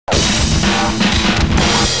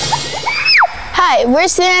Hi, we're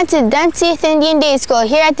students at Dunseith Indian Day School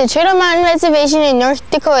here at the Turtle Mountain Reservation in North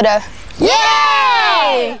Dakota.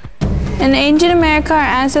 Yay! In ancient America, our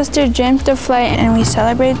ancestors dreamt of flight, and we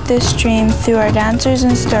celebrate this dream through our dancers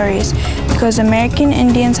and stories, because American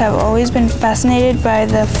Indians have always been fascinated by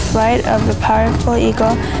the flight of the powerful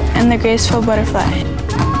eagle and the graceful butterfly.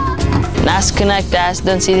 NASA Connect asked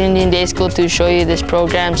Dunseith Indian Day School to show you this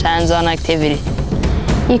program's hands-on activity.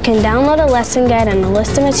 You can download a lesson guide and a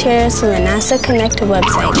list of materials from the NASA Connect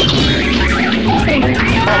website.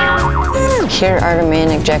 Here are the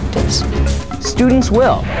main objectives. Students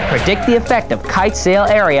will predict the effect of kite sail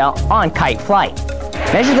area on kite flight,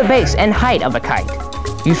 measure the base and height of a kite,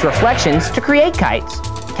 use reflections to create kites,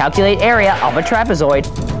 calculate area of a trapezoid,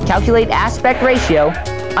 calculate aspect ratio,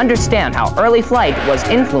 understand how early flight was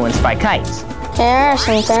influenced by kites. Here are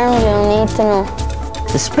some terms you'll need to know.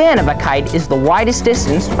 The span of a kite is the widest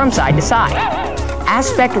distance from side to side.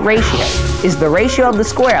 Aspect ratio is the ratio of the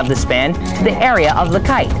square of the span to the area of the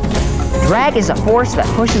kite. Drag is a force that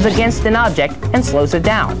pushes against an object and slows it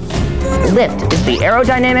down. Lift is the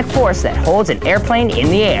aerodynamic force that holds an airplane in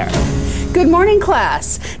the air. Good morning,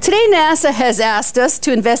 class. Today NASA has asked us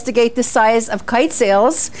to investigate the size of kite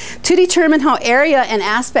sails to determine how area and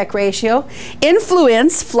aspect ratio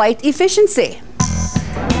influence flight efficiency.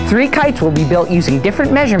 3 kites will be built using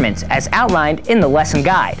different measurements as outlined in the lesson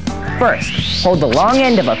guide. First, hold the long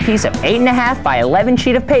end of a piece of 8.5 by 11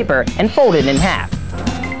 sheet of paper and fold it in half.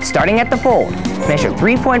 Starting at the fold, measure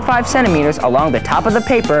 3.5 centimeters along the top of the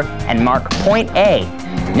paper and mark point A.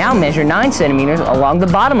 Now measure 9 centimeters along the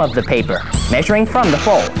bottom of the paper, measuring from the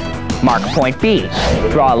fold. Mark point B.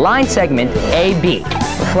 Draw a line segment AB.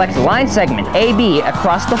 Reflect the line segment AB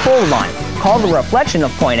across the fold line. Call the reflection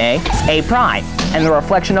of point A, A prime, and the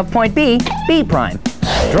reflection of point B, B prime.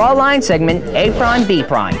 Draw a line segment A prime, B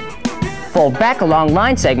prime. Fold back along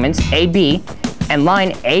line segments AB and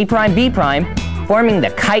line A prime, B prime, forming the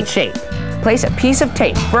kite shape. Place a piece of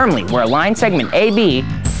tape firmly where line segment AB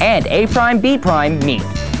and A prime, B prime meet.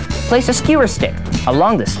 Place a skewer stick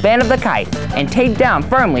along the span of the kite and tape down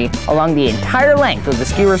firmly along the entire length of the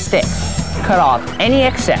skewer stick. Cut off any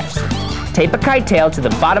excess. Tape a kite tail to the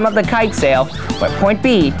bottom of the kite sail where point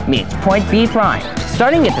B meets point B prime.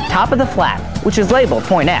 Starting at the top of the flap, which is labeled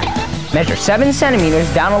point F, measure 7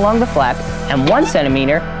 centimeters down along the flap and 1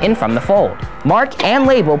 centimeter in from the fold. Mark and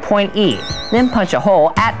label point E, then punch a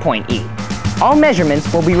hole at point E. All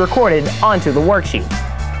measurements will be recorded onto the worksheet.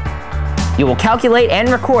 You will calculate and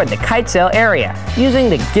record the kite sail area using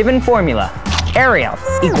the given formula. Area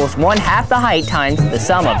equals 1/2 the height times the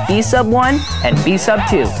sum of B sub 1 and B sub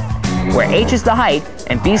 2, where H is the height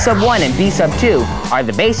and B sub 1 and B sub 2 are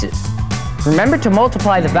the bases. Remember to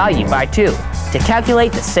multiply the value by 2 to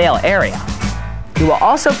calculate the sail area. You will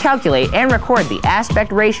also calculate and record the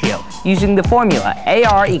aspect ratio using the formula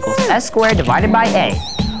AR equals S squared divided by A,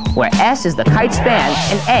 where S is the kite span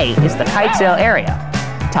and A is the kite sail area.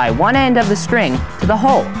 Tie one end of the string to the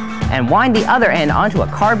hole and wind the other end onto a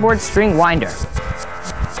cardboard string winder.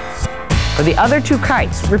 For the other 2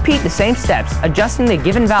 kites, repeat the same steps, adjusting the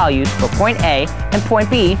given values for point A and point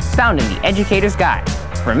B found in the educator's guide.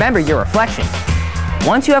 Remember your reflection.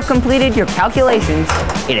 Once you have completed your calculations,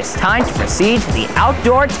 it is time to proceed to the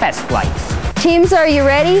outdoor test flight. Teams, are you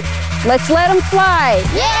ready? Let's let them fly.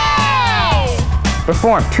 Yay!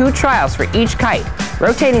 Perform 2 trials for each kite,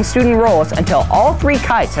 rotating student roles until all 3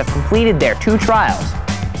 kites have completed their 2 trials.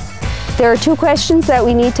 There are 2 questions that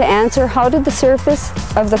we need to answer. How did the surface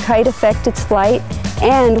of the kite affect its flight?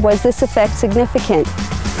 And was this effect significant?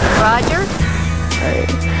 Roger?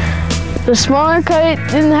 The smaller kite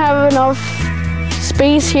didn't have enough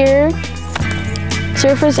space here,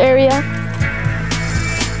 surface area.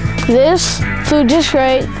 This flew just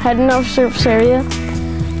right, had enough surface area.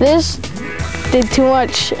 This did too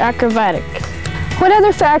much acrobatic. What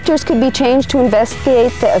other factors could be changed to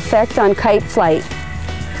investigate the effect on kite flight?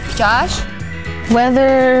 Josh?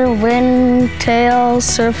 Weather, wind, tail,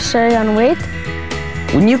 surface area, and weight.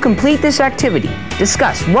 When you complete this activity,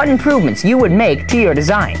 discuss what improvements you would make to your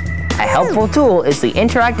design. A helpful tool is the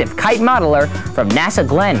interactive kite modeler from NASA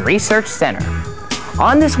Glenn Research Center.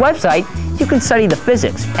 On this website, you can study the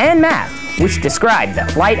physics and math which describe the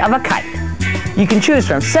flight of a kite. You can choose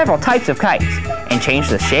from several types of kites and change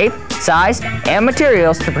the shape, size, and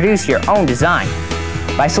materials to produce your own design.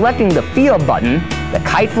 By selecting the Field button, the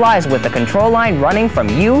kite flies with the control line running from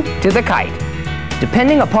you to the kite.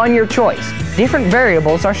 Depending upon your choice, different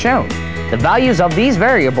variables are shown. The values of these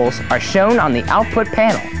variables are shown on the output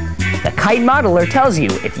panel. The kite modeler tells you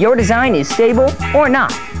if your design is stable or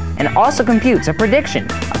not, and also computes a prediction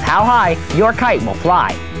of how high your kite will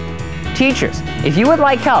fly. Teachers, if you would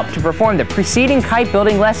like help to perform the preceding kite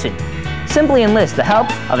building lesson, simply enlist the help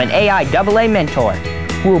of an AIAA mentor,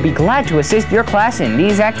 who will be glad to assist your class in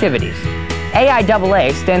these activities.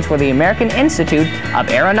 AIAA stands for the American Institute of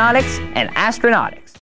Aeronautics and Astronautics.